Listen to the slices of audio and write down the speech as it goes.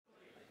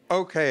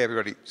Okay,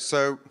 everybody.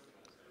 So,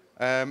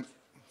 for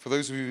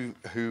those of you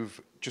who've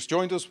just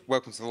joined us,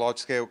 welcome to the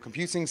large-scale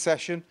computing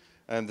session.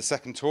 The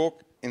second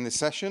talk in this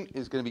session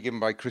is going to be given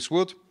by Chris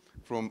Wood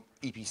from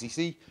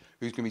EPCC,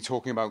 who's going to be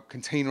talking about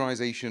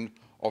containerization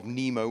of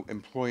NEMO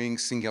employing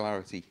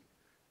Singularity.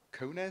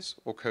 Cones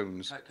or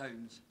cones?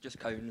 Cones, just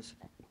cones.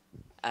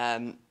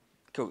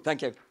 Cool,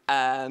 thank you.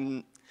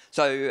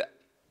 So,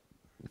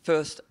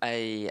 first,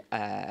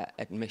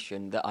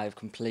 admission that I've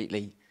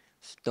completely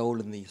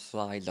stolen these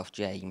slides off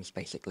James,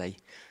 basically.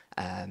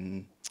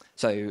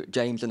 So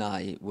James and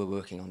I were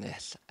working on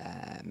this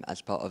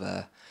as part of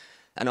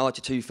an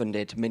R2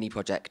 funded mini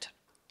project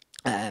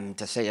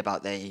to see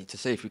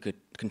if we could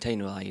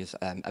containerize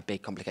a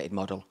big complicated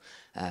model.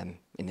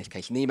 In this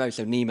case, NEMO.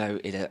 So NEMO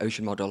is an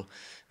ocean model,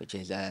 which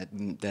is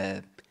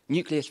the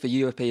nucleus for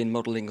European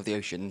modelling of the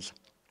oceans.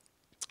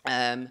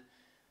 And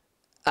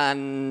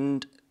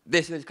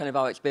this is kind of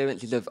our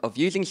experiences of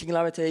using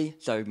Singularity.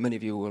 So many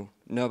of you will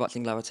know about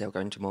Singularity. I'll go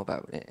into more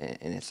about it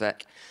in a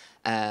sec.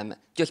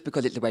 Just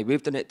because it's the way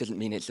we've done it doesn't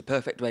mean it's the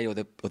perfect way or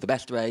the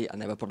best way,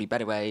 and there are probably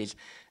better ways.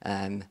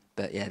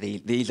 But yeah,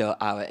 these are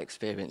our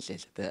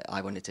experiences that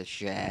I wanted to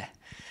share.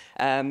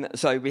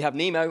 So we have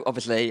NEMO,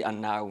 obviously,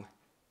 and now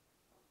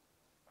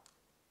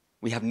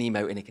we have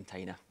NEMO in a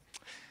container.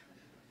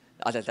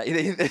 As I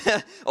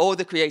say, all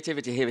the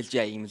creativity here is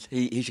James.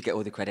 He should get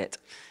all the credit.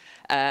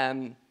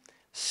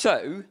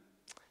 So,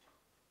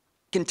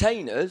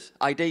 containers,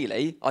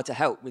 ideally, are to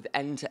help with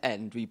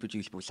end-to-end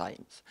reproducible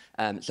science.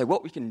 So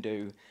what we can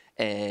do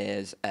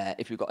is,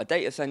 if we've got a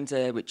data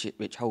center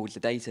which holds the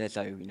data,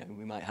 so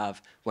we might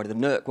have one of the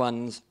NERC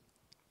ones,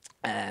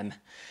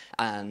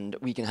 and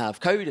we can have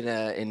code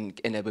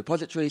in a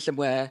repository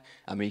somewhere,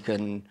 and we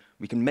can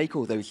make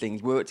all those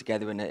things work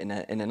together in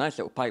a nice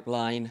little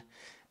pipeline.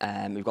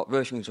 We've got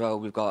version control.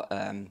 We've got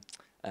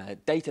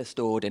data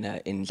stored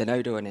in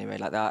Zenodo or anywhere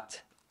like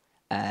that.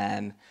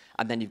 And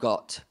then you've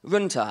got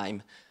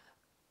runtime.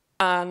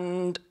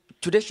 And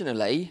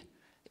traditionally,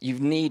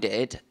 you've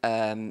needed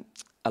a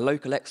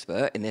local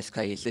expert. In this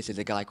case, this is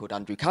a guy called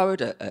Andrew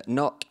Coward at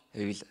NOC,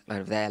 who's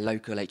their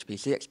local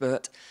HPC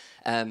expert,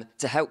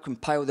 to help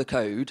compile the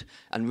code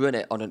and run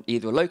it on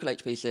either a local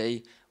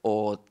HPC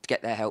or to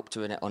get their help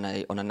to run it on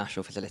a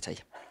national facility.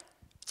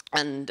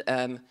 And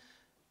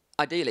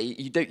ideally,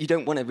 you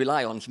don't want to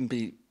rely on some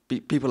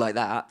people like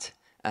that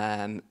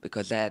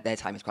because their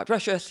time is quite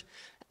precious.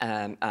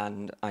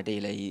 And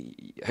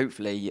ideally,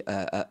 hopefully,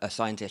 a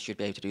scientist should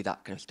be able to do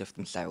that kind of stuff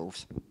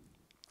themselves.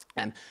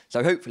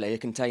 So hopefully, a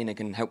container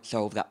can help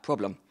solve that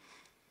problem.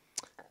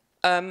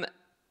 But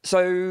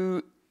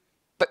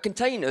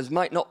containers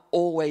might not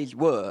always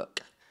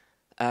work.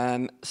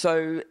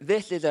 So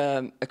this is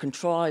a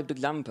contrived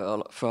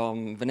example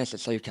from Vanessa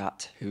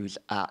Sokat, who's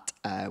at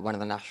one of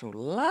the national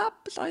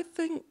labs, I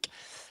think.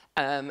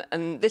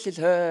 And this is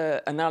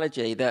her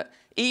analogy that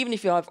even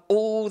if you have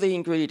all the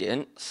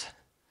ingredients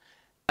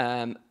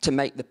to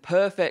make the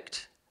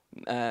perfect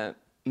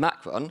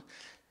macron,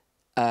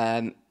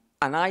 and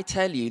I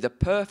tell you the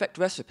perfect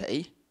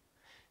recipe,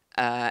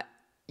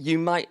 you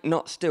might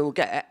not still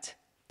get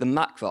the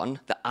macron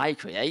that I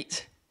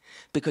create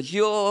because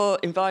your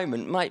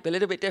environment might be a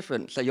little bit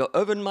different. So your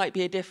oven might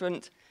be a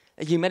different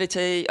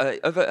humidity,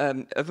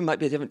 oven might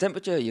be a different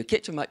temperature, your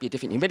kitchen might be a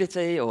different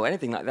humidity or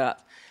anything like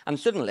that, and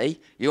suddenly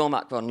your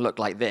macron look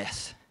like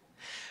this.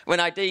 When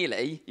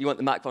ideally, you want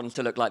the macrons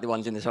to look like the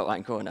ones in the top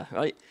right corner,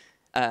 right?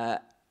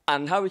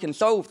 And how we can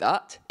solve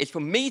that is for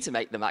me to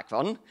make the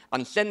macron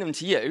and send them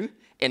to you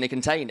in a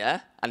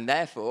container, and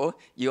therefore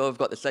you've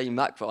got the same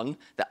macron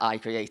that I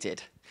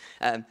created.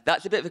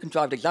 That's a bit of a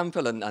contrived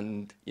example,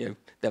 and there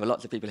are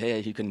lots of people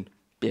here who can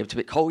be able to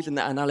pick holes in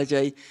that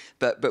analogy.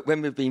 But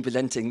when we've been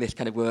presenting this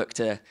kind of work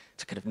to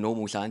kind of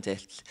normal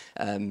scientists,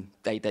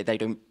 they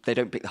don't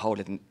pick the hole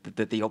in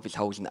the obvious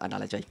holes in that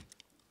analogy.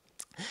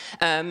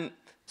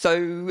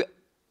 So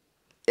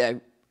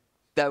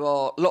there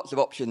are lots of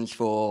options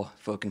for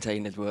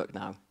containers work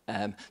now.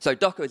 So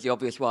Docker is the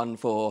obvious one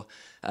for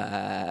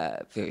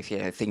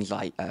things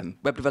like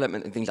web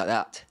development and things like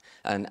that.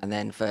 And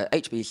then for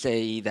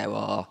HPC, there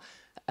are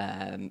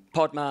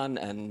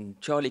Podman and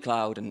Charlie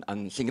Cloud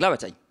and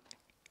Singularity,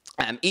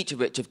 each of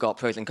which have got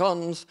pros and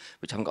cons,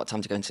 which I haven't got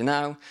time to go into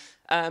now.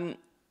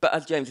 But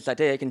as James has said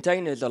here,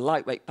 containers are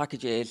lightweight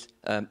packages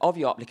of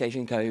your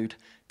application code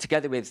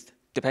together with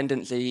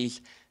dependencies,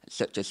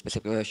 such as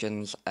specific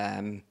versions,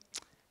 and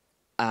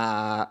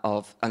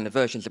the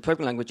versions of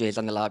programming languages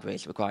and the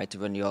libraries required to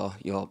run your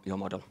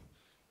model.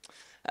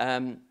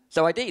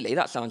 So ideally,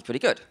 that sounds pretty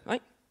good,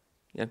 right?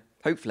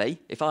 Hopefully,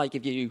 if I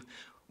give you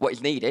what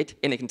is needed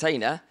in a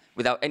container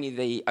without any of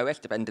the OS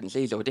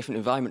dependencies or different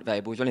environment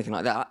variables or anything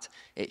like that,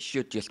 it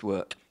should just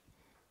work.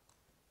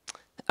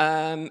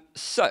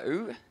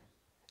 So,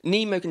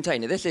 NEMO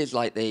container, this is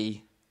like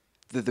the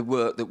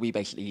work that we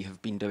basically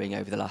have been doing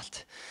over the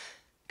last,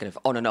 kind of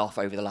on and off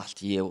over the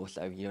last year or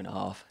so, year and a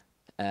half.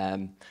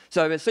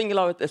 So the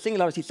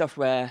Singularity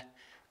software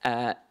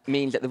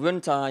means that the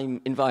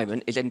runtime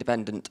environment is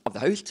independent of the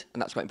host,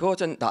 and that's quite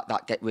important.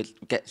 That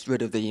gets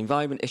rid of the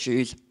environment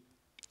issues.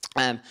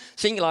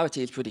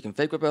 Singularity is pretty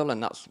configurable,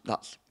 and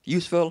that's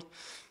useful.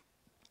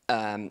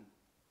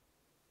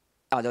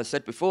 As I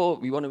said before,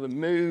 we want to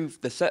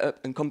remove the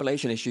setup and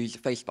compilation issues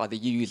faced by the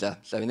user.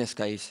 So in this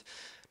case,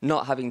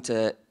 not having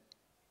to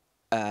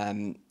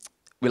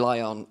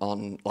rely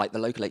on like the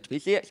local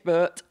HPC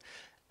expert,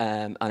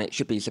 and it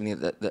should be something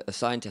that a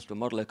scientist or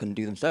modeler can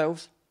do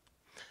themselves.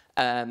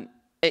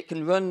 It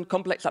can run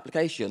complex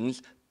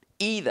applications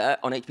either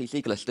on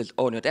HPC clusters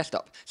or on your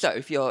desktop. So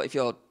if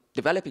you're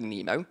developing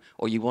NEMO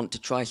or you want to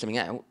try something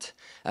out,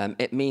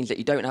 it means that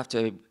you don't have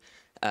to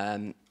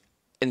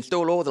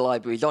install all the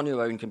libraries on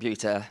your own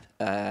computer.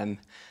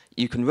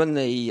 You can run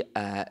the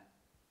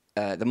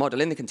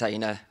model in the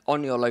container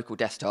on your local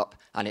desktop,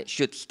 and it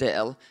should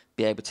still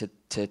be able to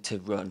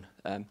run.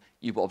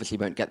 You obviously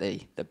won't get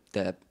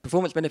the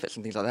performance benefits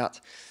and things like that,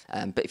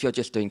 but if you're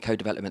just doing code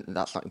development, then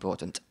that's not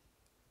important.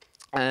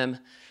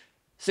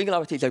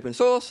 Singularity is open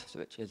source,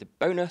 which is a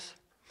bonus.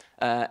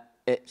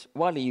 It's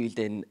widely used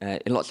in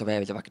lots of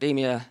areas of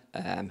academia.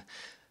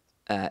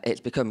 It's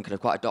become kind of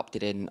quite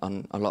adopted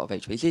on a lot of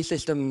HPC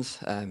systems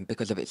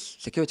because of its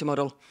security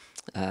model,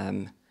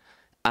 and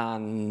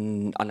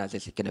as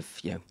it's kind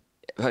of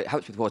it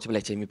helps with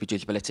portability and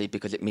reproducibility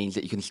because it means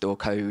that you can store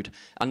code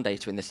and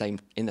data in the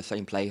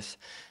same place,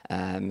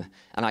 and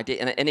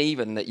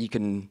even that you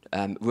can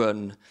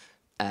run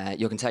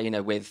your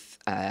container with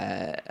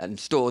and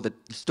store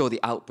the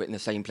output in the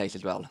same place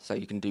as well. So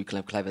you can do kind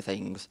of clever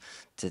things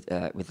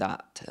with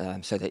that,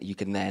 so that you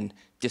can then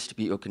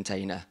distribute your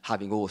container,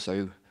 having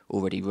also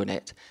already run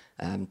it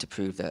to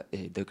prove that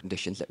the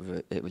conditions that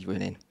it was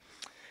running.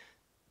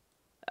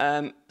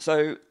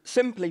 So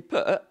simply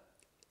put,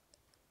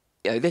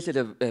 this is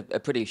a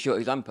pretty short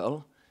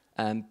example,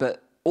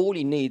 but all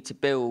you need to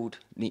build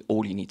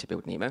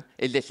NEMO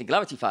is this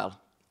Singularity file.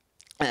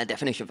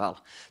 Definition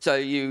file. So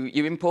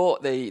you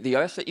import the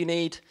OS that you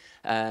need.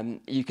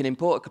 You can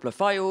import a couple of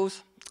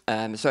files.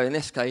 So in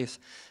this case,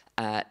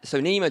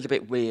 so NEMO is a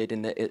bit weird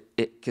in that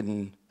it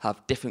can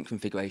have different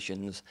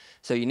configurations.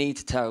 So you need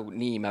to tell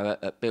NEMO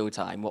at build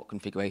time what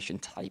configuration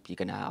type you're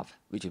going to have,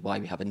 which is why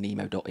we have a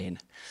nemo.in.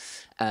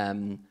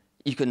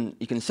 You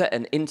can set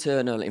an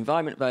internal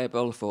environment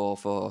variable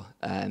for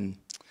the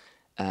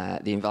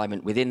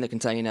environment within the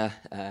container,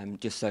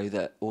 just so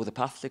that all the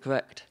paths are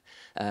correct.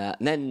 And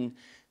then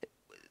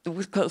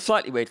the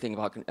slightly weird thing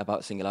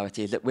about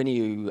Singularity is that when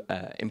you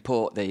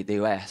import the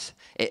OS,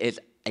 it is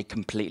a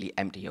completely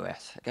empty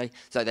OS. Okay,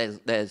 so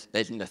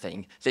there's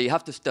nothing. So you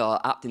have to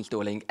start apt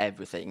installing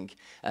everything,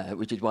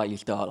 which is why you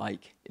start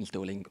like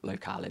installing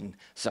locale and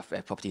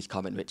software properties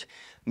common, which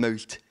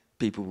most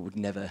people would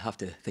never have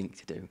to think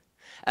to do.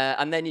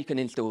 And then you can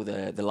install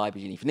the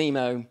library you need for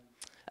NEMO,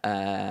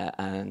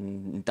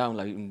 and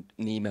download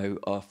NEMO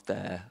off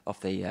the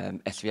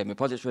SVM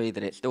repository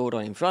that it's stored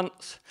on in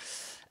France.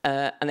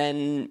 And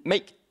then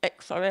make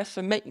XRS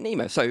and make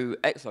NEMO. So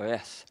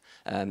XRS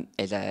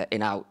is an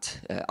in-out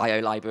I/O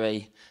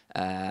library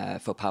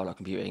for parallel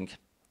computing,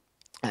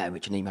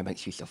 which NEMO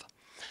makes use of.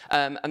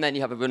 And then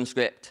you have a run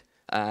script,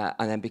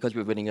 and then because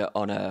we're running it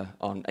on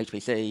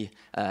HPC,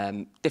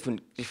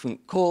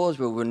 different cores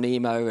will run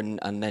NEMO,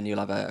 and then you'll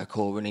have a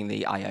core running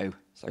the I/O,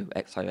 so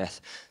XRS.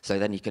 So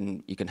then you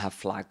can have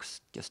flags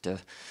just to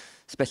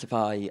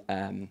specify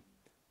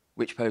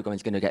which program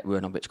is going to get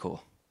run on which core.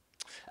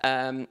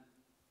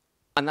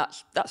 And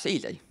that's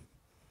easy.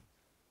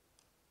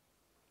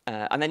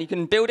 And then you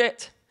can build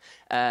it.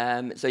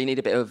 So you need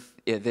a bit of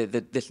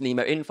this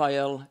NEMO in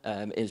file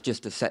is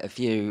just to set a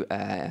few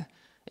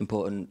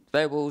important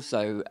variables.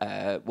 So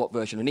what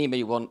version of NEMO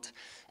you want,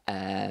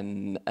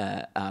 and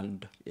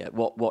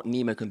what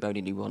NEMO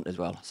component you want as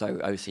well. So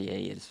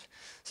OCE is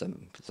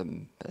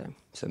some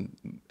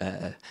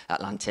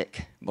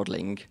Atlantic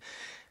modeling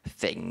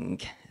thing,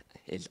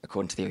 is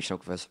according to the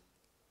oceanographers.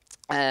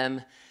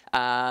 And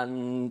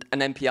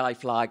an MPI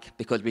flag,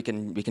 because we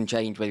can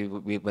change whether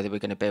we're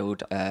going to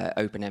build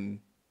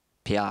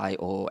OpenMPI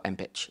or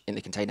MPitch in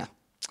the container.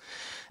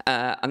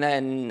 And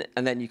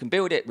then you can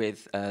build it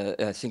with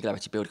a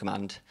Singularity build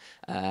command.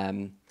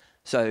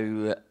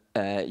 So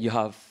you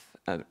have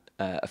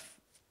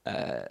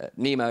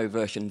NEMO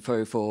version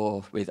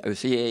 404 with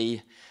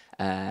OCE,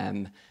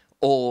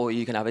 or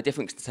you can have a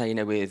different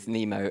container with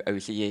NEMO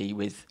OCE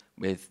with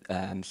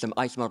some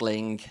ice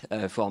modeling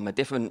from a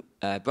different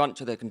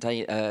branch of the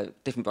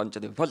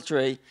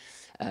repository,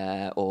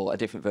 or a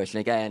different version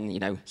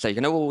again. So you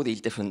can have all these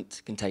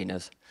different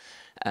containers.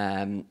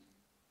 And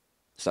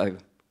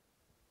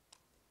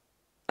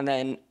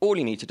then all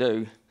you need to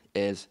do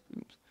is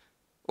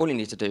run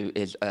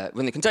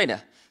the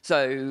container.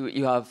 So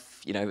you have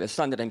a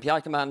standard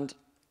MPI command.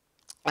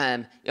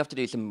 You have to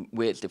do some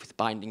weird stuff with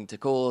binding to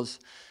cores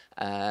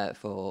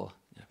for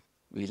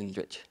reasons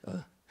which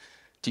are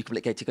too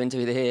complicated to go into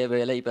here,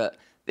 really. But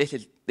this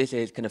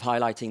is kind of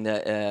highlighting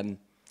that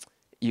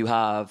you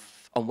have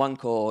on one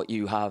core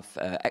you have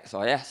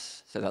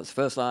XRS, so that's the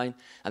first line,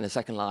 and the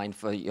second line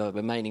for your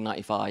remaining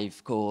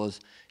 95 cores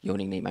you're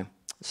running NEMO.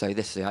 So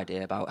this is the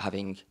idea about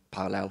having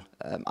parallel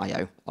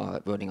I/O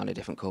running on a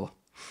different core.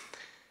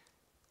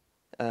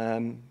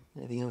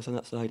 Anything else on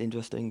that slide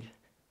interesting?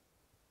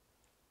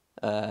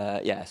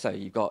 Yeah, so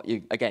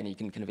again, you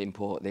can kind of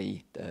import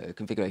the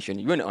configuration.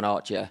 You run it on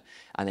Archer,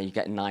 and then you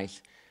get a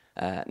nice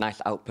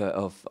output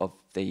of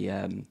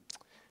the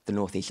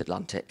Northeast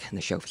Atlantic and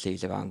the shelf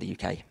seas around the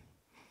UK,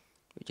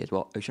 which is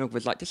what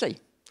oceanographers like to see.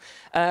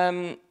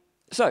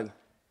 So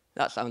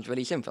that sounds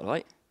really simple,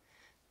 right?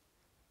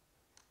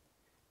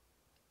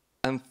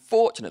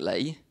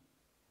 Unfortunately,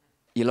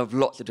 you'll have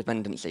lots of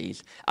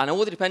dependencies, and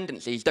all the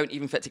dependencies don't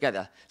even fit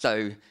together.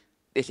 So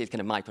this is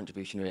kind of my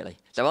contribution, really.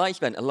 So I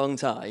spent a long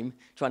time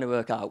trying to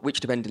work out which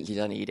dependencies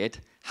I needed,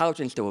 how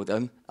to install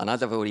them, and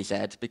as I've already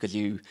said, because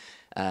you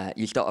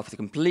start off with a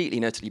completely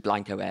and utterly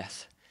blank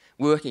OS,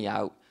 working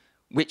out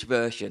which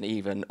version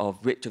even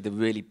of which of the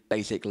really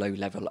basic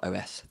low-level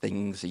OS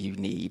things you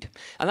need.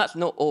 And that's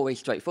not always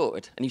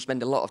straightforward, and you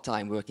spend a lot of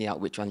time working out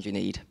which ones you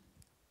need.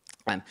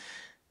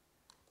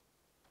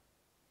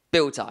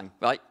 Build time,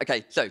 right?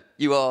 Okay, so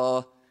you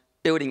are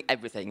building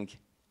everything,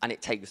 and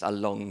it takes a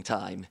long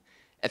time.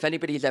 If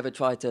anybody's ever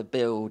tried to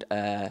build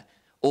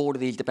all of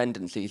these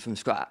dependencies from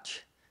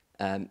scratch,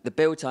 the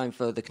build time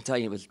for the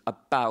container was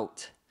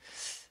about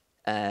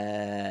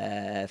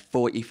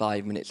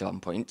 45 minutes at one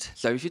point.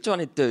 So if you're trying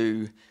to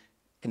do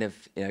kind of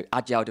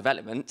agile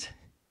development,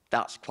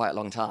 that's quite a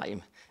long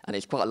time. And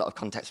it's quite a lot of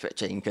context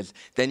switching, because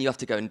then you have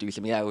to go and do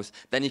something else.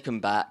 Then you come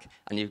back,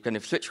 and you kind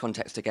of switch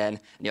context again,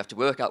 and you have to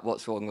work out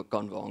what's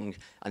gone wrong,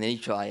 and then you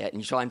try it,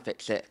 and you try and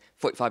fix it.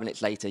 45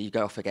 minutes later, you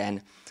go off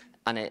again,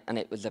 and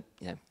it was a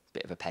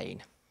bit of a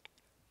pain.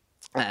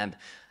 And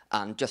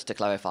just to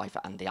clarify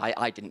for Andy,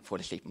 I didn't fall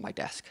asleep on my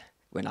desk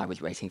when I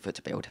was waiting for it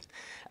to build.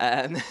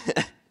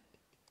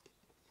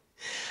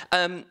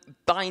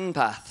 Bind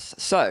paths.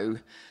 So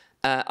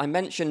I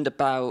mentioned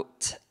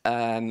about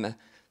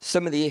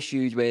some of the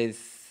issues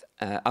with,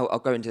 I'll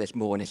go into this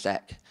more in a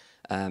sec,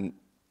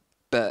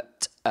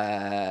 but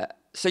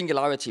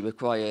Singularity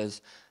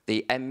requires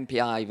the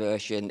MPI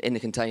version in the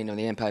container and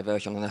the MPI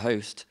version on the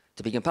host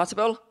to be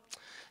compatible.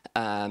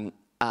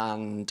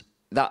 And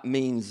that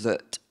means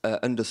that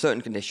under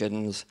certain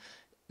conditions,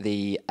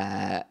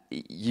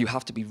 you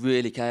have to be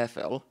really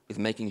careful with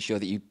making sure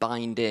that you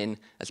bind in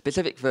a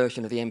specific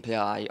version of the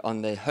MPI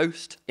on the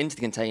host into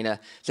the container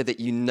so that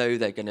you know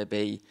they're going to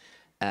be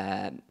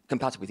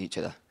compatible with each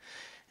other.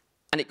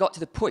 And it got to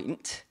the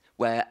point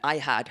where I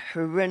had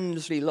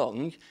horrendously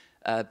long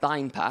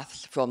bind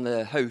paths from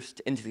the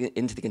host into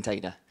the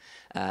container.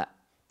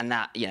 And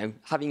that,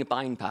 having a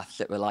bind paths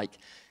that were like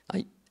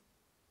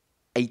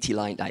 8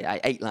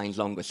 lines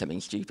long or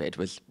something stupid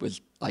was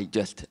like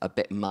just a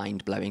bit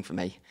mind-blowing for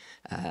me,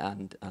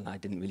 and I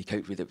didn't really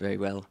cope with it very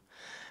well.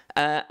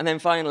 And then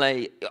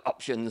finally,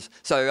 options.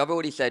 So I've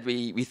already said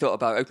we thought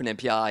about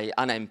OpenMPI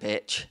and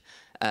MPitch,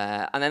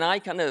 and then I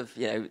kind of,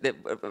 kind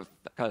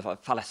of a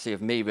fallacy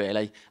of me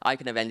really, I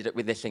kind of ended up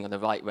with this thing on the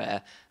right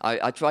where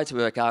I tried to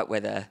work out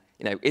whether,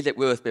 is it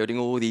worth building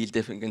all these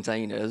different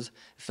containers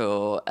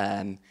for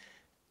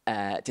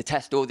to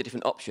test all the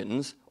different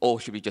options, or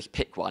should we just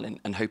pick one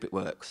and hope it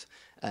works?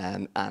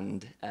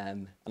 And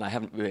I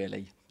haven't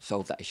really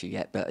solved that issue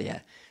yet, but yeah,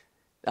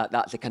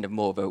 that's a kind of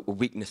more of a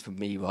weakness for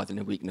me rather than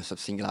a weakness of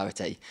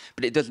Singularity.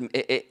 But it doesn't.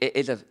 It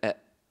is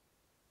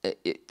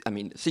I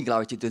mean,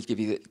 Singularity does give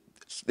you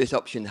this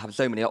option, have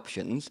so many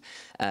options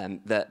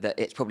that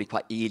it's probably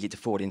quite easy to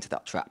fall into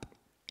that trap.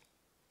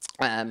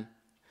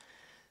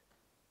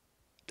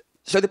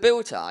 So the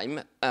build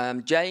time,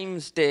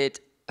 James did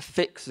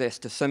fix this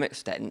to some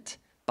extent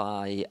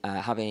by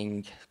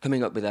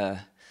coming up with a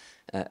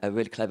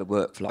really clever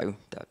workflow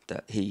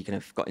that he kind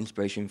of got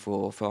inspiration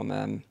from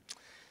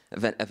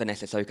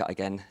Vanessa Sokat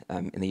again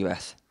in the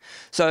US.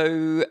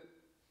 So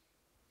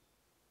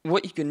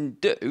what you can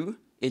do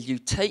is you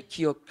take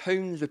your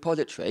Cones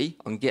repository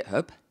on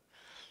GitHub,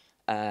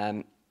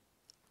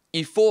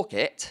 you fork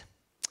it,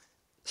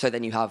 so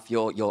then you have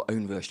your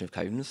own version of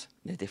Cones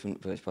in a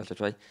different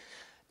repository.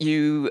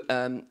 You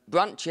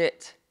branch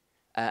it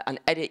and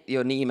edit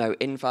your NEMO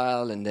in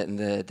file and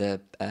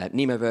the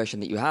NEMO version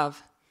that you have.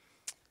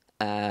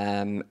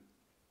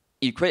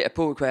 You create a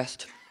pull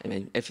request. I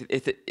mean,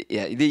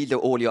 these are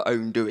all your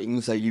own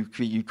doing, so you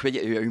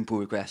create your own pull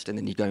request and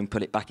then you go and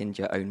put it back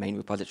into your own main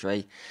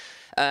repository.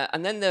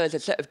 And then there's a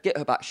set of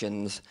GitHub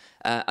actions,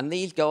 and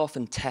these go off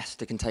and test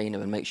the container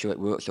and make sure it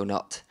works or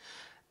not.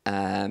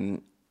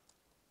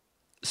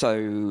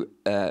 So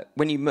and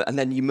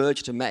then you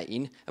merge to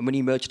main, and when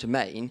you merge to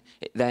main,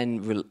 it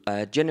then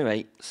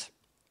generates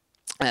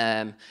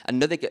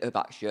another GitHub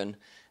action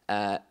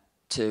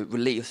to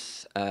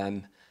release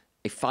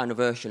a final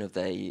version of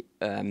the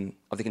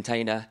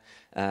container,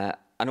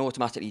 and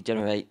automatically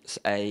generates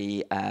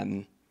a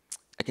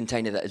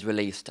container that is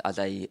released as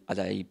a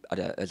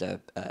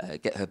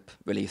GitHub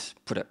release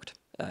product.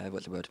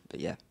 What's the word?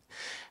 But yeah.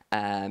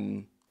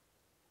 And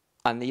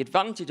the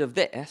advantage of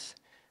this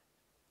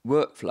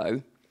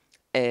workflow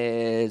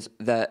is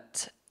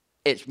that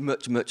it's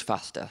much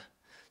faster.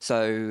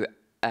 So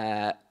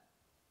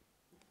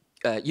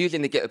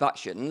using the GitHub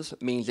actions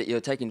means that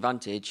you're taking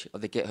advantage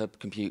of the GitHub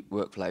compute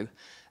workflow,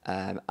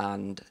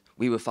 and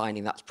we were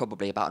finding that's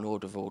probably about an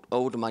order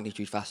of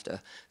magnitude faster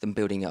than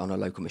building it on a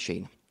local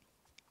machine.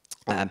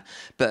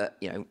 But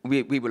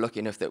we were lucky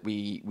enough that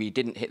we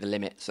didn't hit the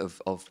limits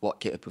of what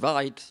GitHub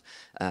provides.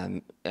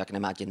 I can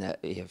imagine that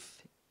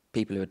if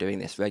people who are doing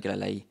this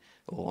regularly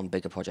or on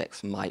bigger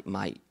projects might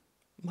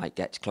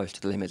get close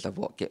to the limits of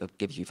what GitHub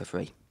gives you for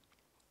free.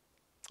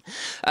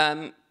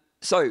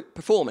 So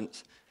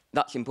performance,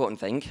 that's the important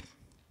thing.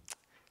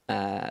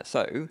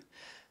 So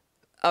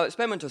our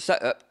experimental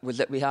setup was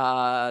that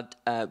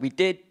we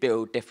did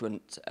build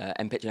different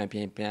mpitch and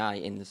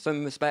OpenAPI in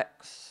some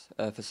respects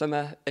for some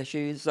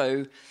issues.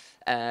 So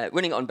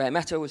running it on bare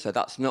metal, so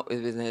that's not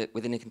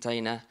within a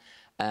container.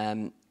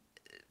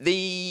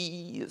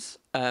 These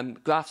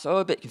graphs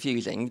are a bit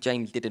confusing.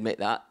 James did admit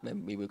that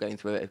when we were going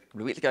through it a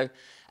couple of weeks ago.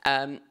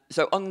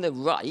 So on the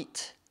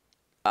right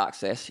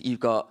axis, you've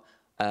got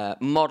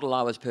model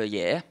hours per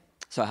year.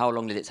 So how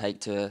long did it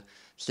take to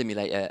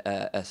simulate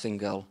a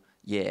single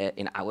year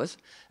in hours?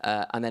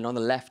 And then on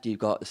the left, you've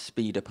got the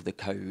speed up of the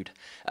code.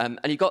 And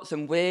you've got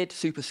some weird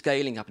super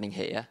scaling happening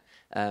here.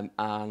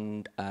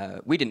 And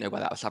we didn't know why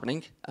that was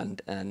happening.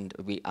 And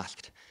we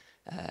asked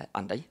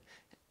Andy.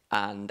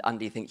 And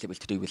Andy thinks it was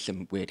to do with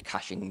some weird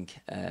caching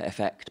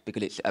effect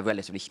because it's a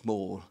relatively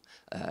small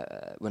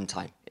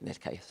runtime in this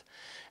case.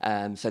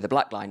 So the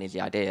black line is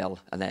the ideal,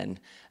 and then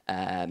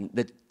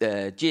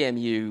the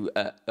GMU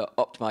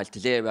optimized to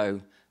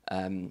 0.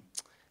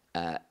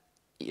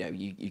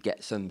 You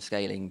get some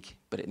scaling,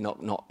 but it's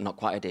not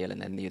quite ideal.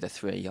 And then the other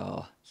three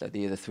are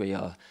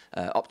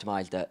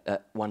optimized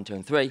at 1, 2,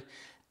 and 3.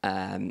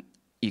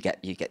 You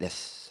get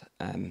this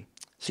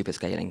super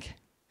scaling.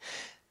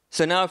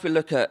 So now if we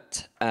look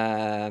at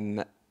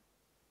the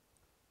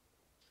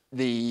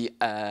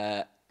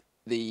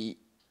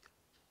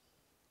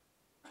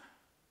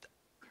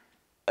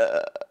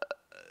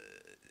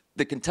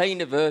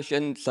container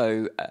version,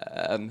 so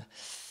I'm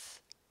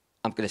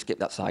going to skip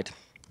that slide,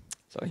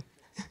 sorry,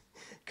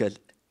 because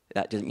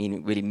that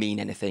doesn't really mean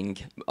anything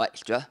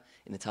extra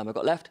in the time I've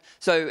got left.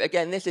 So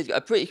again, this is a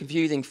pretty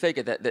confusing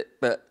figure,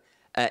 but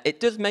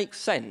it does make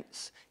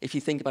sense if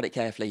you think about it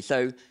carefully.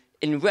 So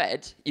in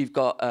red, you've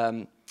got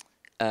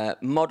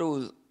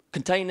models,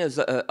 containers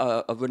that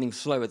are running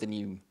slower than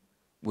you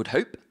would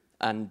hope,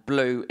 and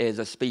blue is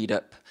a speed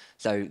up,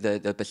 so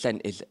the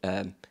percent is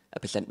a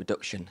percent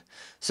reduction.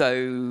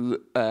 So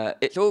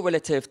it's all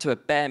relative to a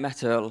bare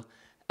metal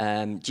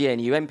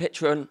GNU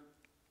mpitch run.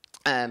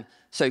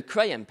 So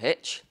Cray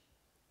mpitch,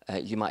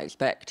 you might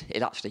expect,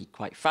 is actually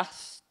quite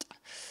fast.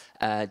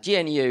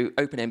 GNU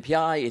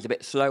OpenMPI is a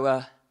bit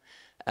slower.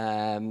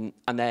 And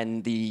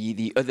then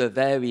the other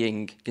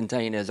varying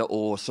containers are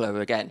all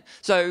slower again.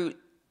 So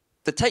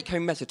the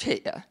take-home message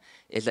here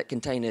is that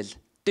containers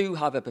do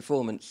have a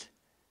performance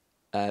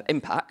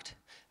impact,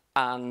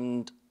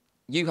 and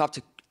you have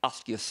to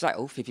ask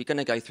yourself, if you're going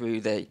to go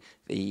through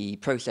the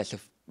process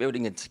of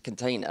building a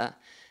container,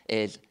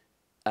 is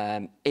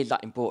that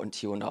important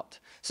to you or not?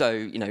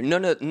 So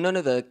none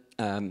of the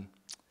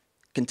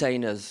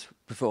containers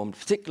performed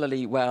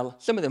particularly well.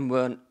 Some of them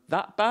weren't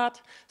that bad.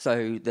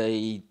 So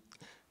the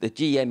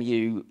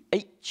GMU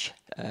H,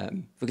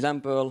 for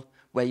example,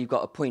 where you've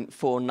got a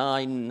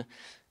 0.49,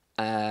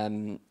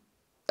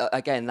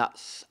 again,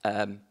 that's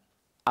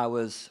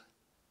hours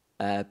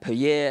per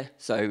year,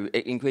 so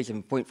it increases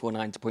from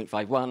 0.49 to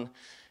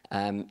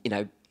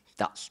 0.51.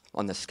 That's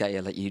on the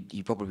scale that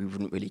you probably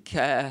wouldn't really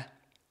care.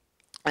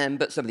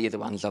 But some of the other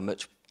ones are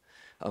much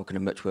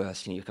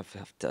worse. You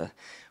have to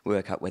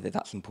work out whether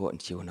that's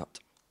important to you or not.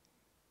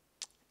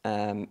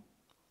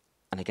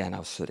 And again,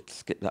 I'll sort of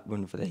skip that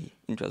one for the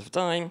interest of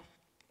time.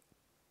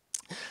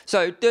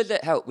 So does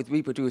it help with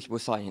reproducible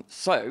science?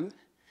 So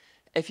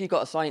if you've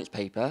got a science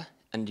paper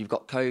and you've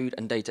got code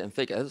and data and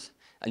figures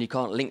and you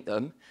can't link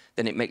them,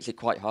 then it makes it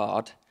quite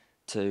hard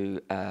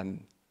to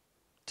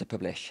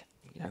publish.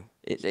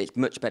 It's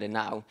much better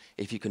now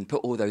if you can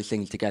put all those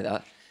things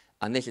together.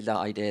 And this is that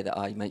idea that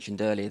I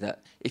mentioned earlier,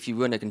 that if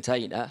you run a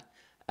container,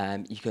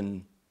 you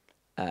can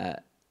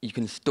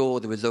store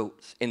the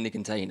results in the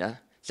container.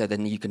 So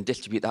then you can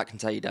distribute that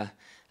container,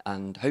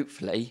 and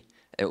hopefully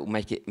it will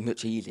make it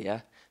much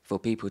easier for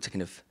people to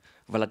kind of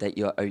validate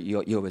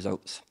your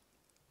results.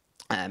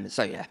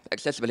 So yeah,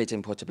 accessibility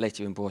and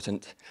portability are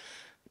important.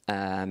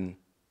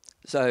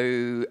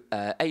 So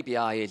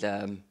ABI is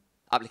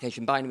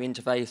application binary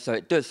interface, so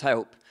it does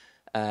help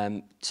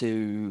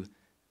to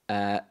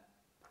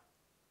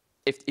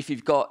if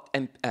you've got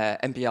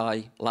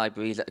MPI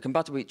libraries that are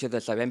compatible with each other,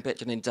 so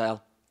mpitch and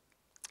Intel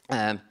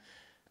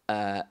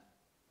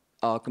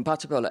are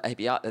compatible at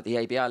the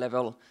ABI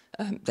level,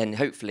 then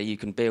hopefully you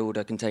can build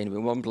a container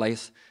in one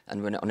place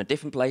and run it on a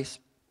different place.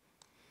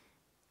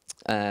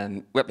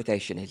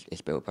 Replication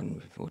is built on,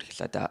 we've already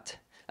said that.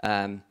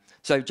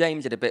 So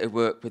James did a bit of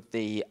work with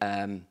the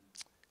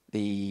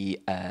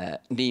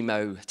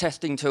NEMO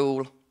testing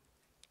tool,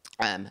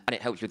 and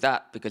it helps with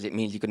that because it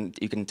means you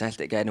can test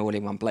it again all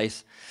in one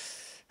place.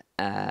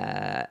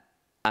 And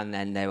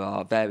then there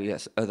are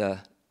various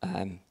other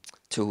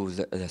tools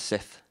that the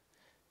CIF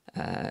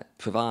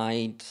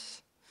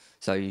provides.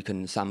 So you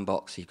can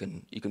sandbox, you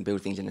can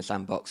build things in the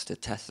sandbox to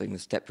test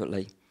things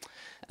separately.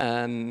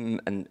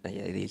 And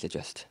yeah, these are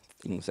just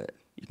things that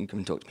you can come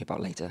and talk to me about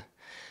later.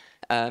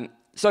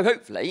 So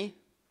hopefully,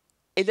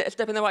 is it a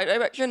step in the right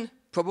direction?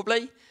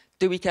 Probably.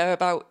 Do we care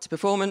about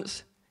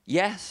performance?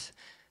 Yes.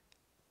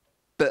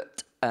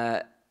 But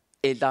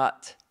is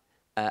that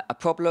a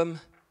problem?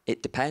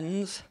 It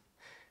depends.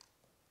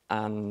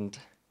 And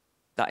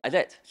that is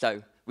it.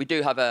 So we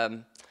do have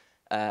a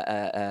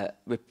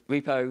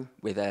repo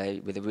with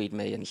a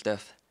README and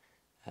stuff.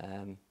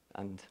 And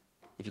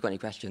if you've got any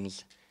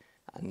questions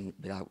and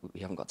we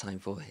haven't got time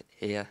for it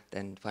here,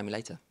 then find me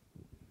later.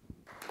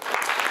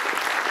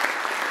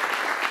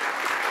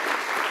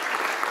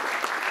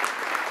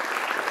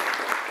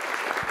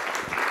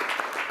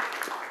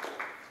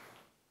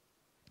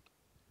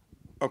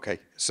 Okay,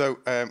 so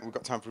we've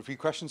got time for a few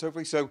questions,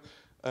 hopefully. So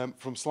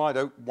from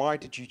Slido, why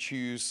did you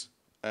choose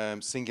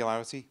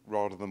Singularity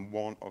rather than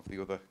one of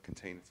the other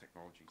container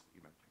technologies that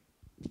you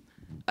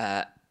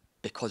mentioned?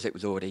 Because it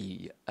was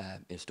already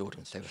installed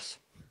on Cirrus.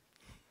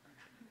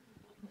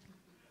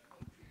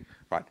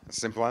 Right, a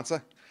simple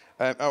answer.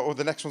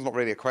 The next one's not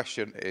really a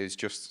question, it's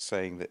just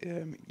saying that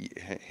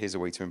here's a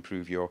way to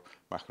improve your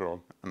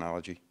macaron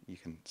analogy. You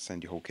can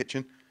send your whole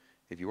kitchen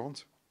if you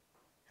want.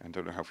 I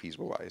don't know how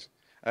feasible that is.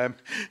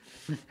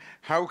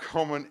 How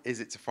common is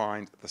it to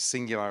find the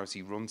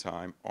Singularity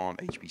runtime on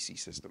HPC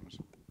systems?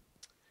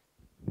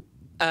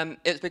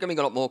 It's becoming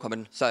a lot more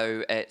common.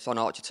 So it's on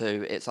Archer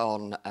 2, it's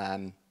on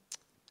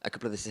a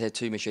couple of the Tier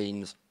 2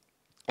 machines.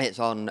 It is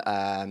on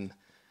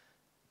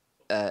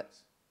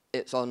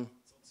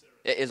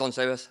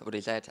Cirrus, I've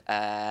already said.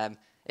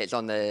 It's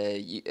on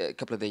a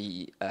couple of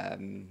the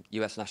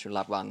US National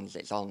Lab ones.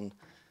 It's on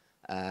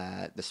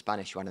the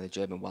Spanish one and the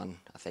German one,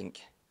 I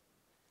think.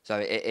 So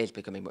it is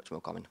becoming much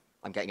more common.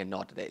 I'm getting a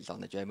nod that it's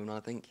on the German one, I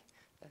think.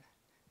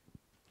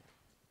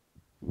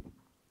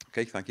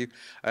 Okay, thank you.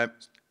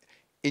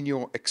 In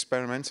your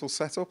experimental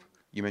setup,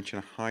 you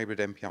mentioned a hybrid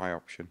MPI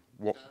option.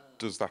 What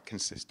does that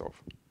consist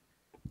of?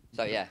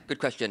 So yeah, good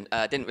question.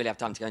 Didn't really have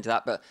time to go into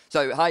that, but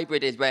so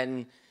hybrid is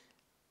when.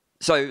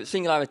 So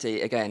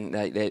Singularity, again,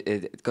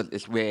 it's got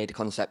this weird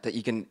concept that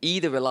you can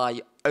either rely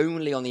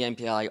only on the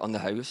MPI on the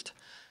host,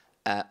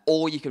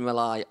 or you can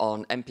rely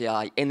on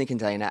MPI in the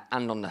container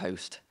and on the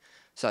host.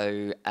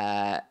 So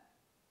that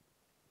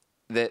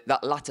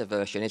latter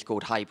version is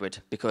called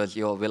hybrid because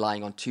you're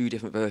relying on two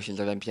different versions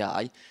of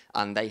MPI,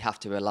 and they have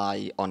to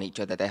rely on each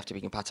other. They have to be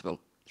compatible.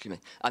 Excuse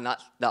me. And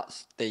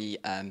that's the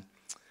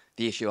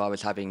issue I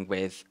was having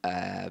with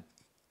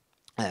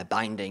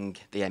binding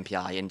the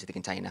MPI into the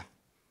container.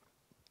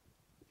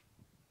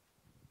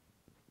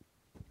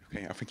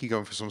 Okay, I think you're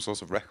going for some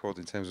sort of record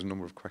in terms of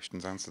number of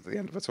questions answered at the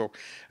end of the talk.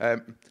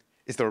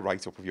 Is there a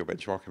write-up of your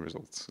benchmarking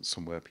results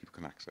somewhere people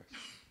can access?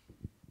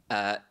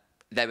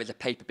 There is a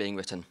paper being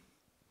written.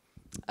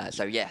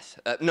 So yes,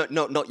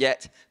 not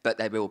yet, but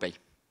there will be.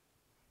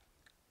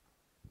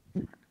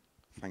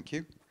 Thank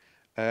you.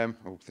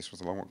 Oh, this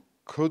was a long one.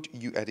 Could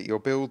you edit your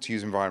build to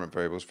use environment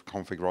variables for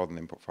config rather than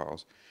input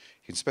files?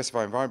 You can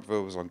specify environment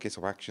variables on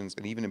GitHub Actions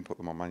and even input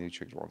them on manually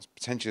triggered ones.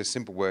 Potentially a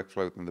simple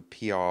workflow than the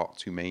PR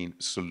to main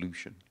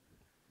solution.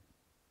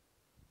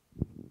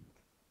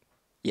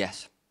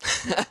 Yes.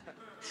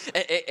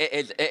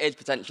 it is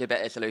potentially a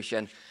better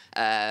solution.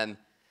 So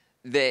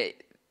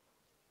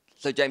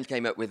James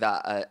came up with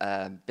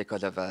that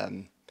because of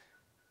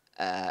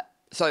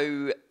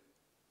so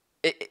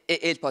it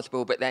is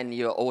possible, but then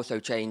you're also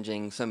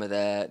changing some of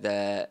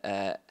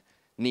the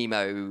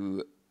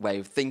NEMO way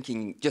of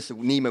thinking, just a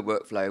NEMO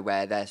workflow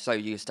where they're so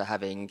used to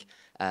having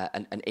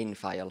an in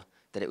file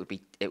that it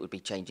would be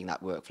changing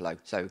that workflow.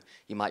 So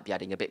you might be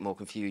adding a bit more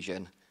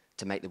confusion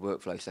to make the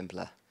workflow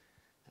simpler.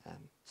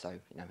 So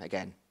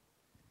again.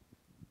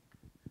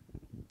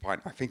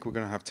 Fine. I think we're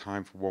going to have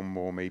time for one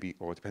more, maybe,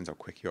 or it depends how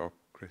quick you are,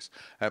 Chris.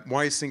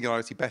 Why is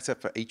Singularity better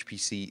for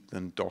HPC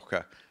than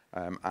Docker?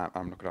 I'm not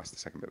going to ask the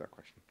second bit of that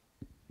question.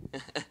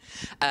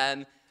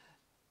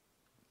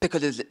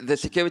 Because the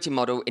security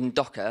model in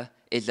Docker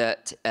is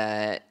that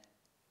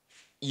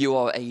you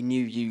are a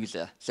new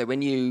user. So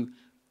when you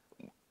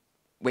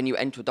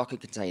enter a Docker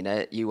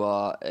container, you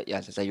are,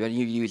 as I say, you're a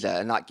new user,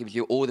 and that gives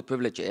you all the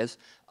privileges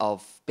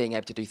of being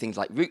able to do things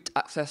like root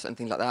access and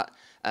things like that.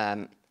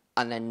 And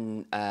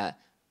then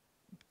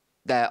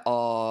there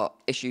are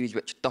issues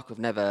which Docker have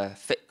never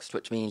fixed,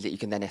 which means that you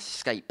can then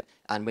escape.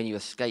 And when you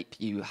escape,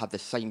 you have the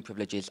same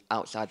privileges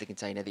outside the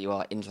container that you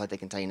are inside the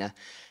container.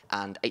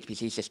 And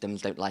HPC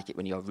systems don't like it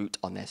when you're root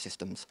on their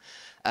systems.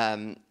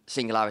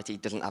 Singularity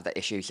doesn't have that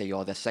issue, so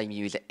you're the same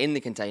user in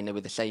the container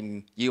with the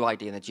same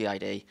UID and the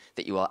GID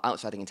that you are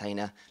outside the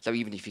container. So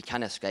even if you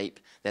can escape,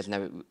 there's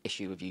no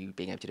issue of you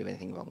being able to do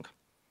anything wrong.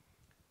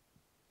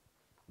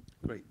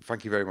 Great,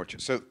 thank you very much.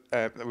 So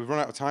we've run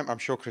out of time. I'm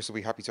sure Chris will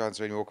be happy to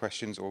answer any more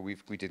questions, or we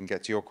didn't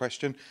get to your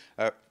question.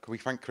 Can we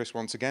thank Chris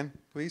once again,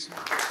 please?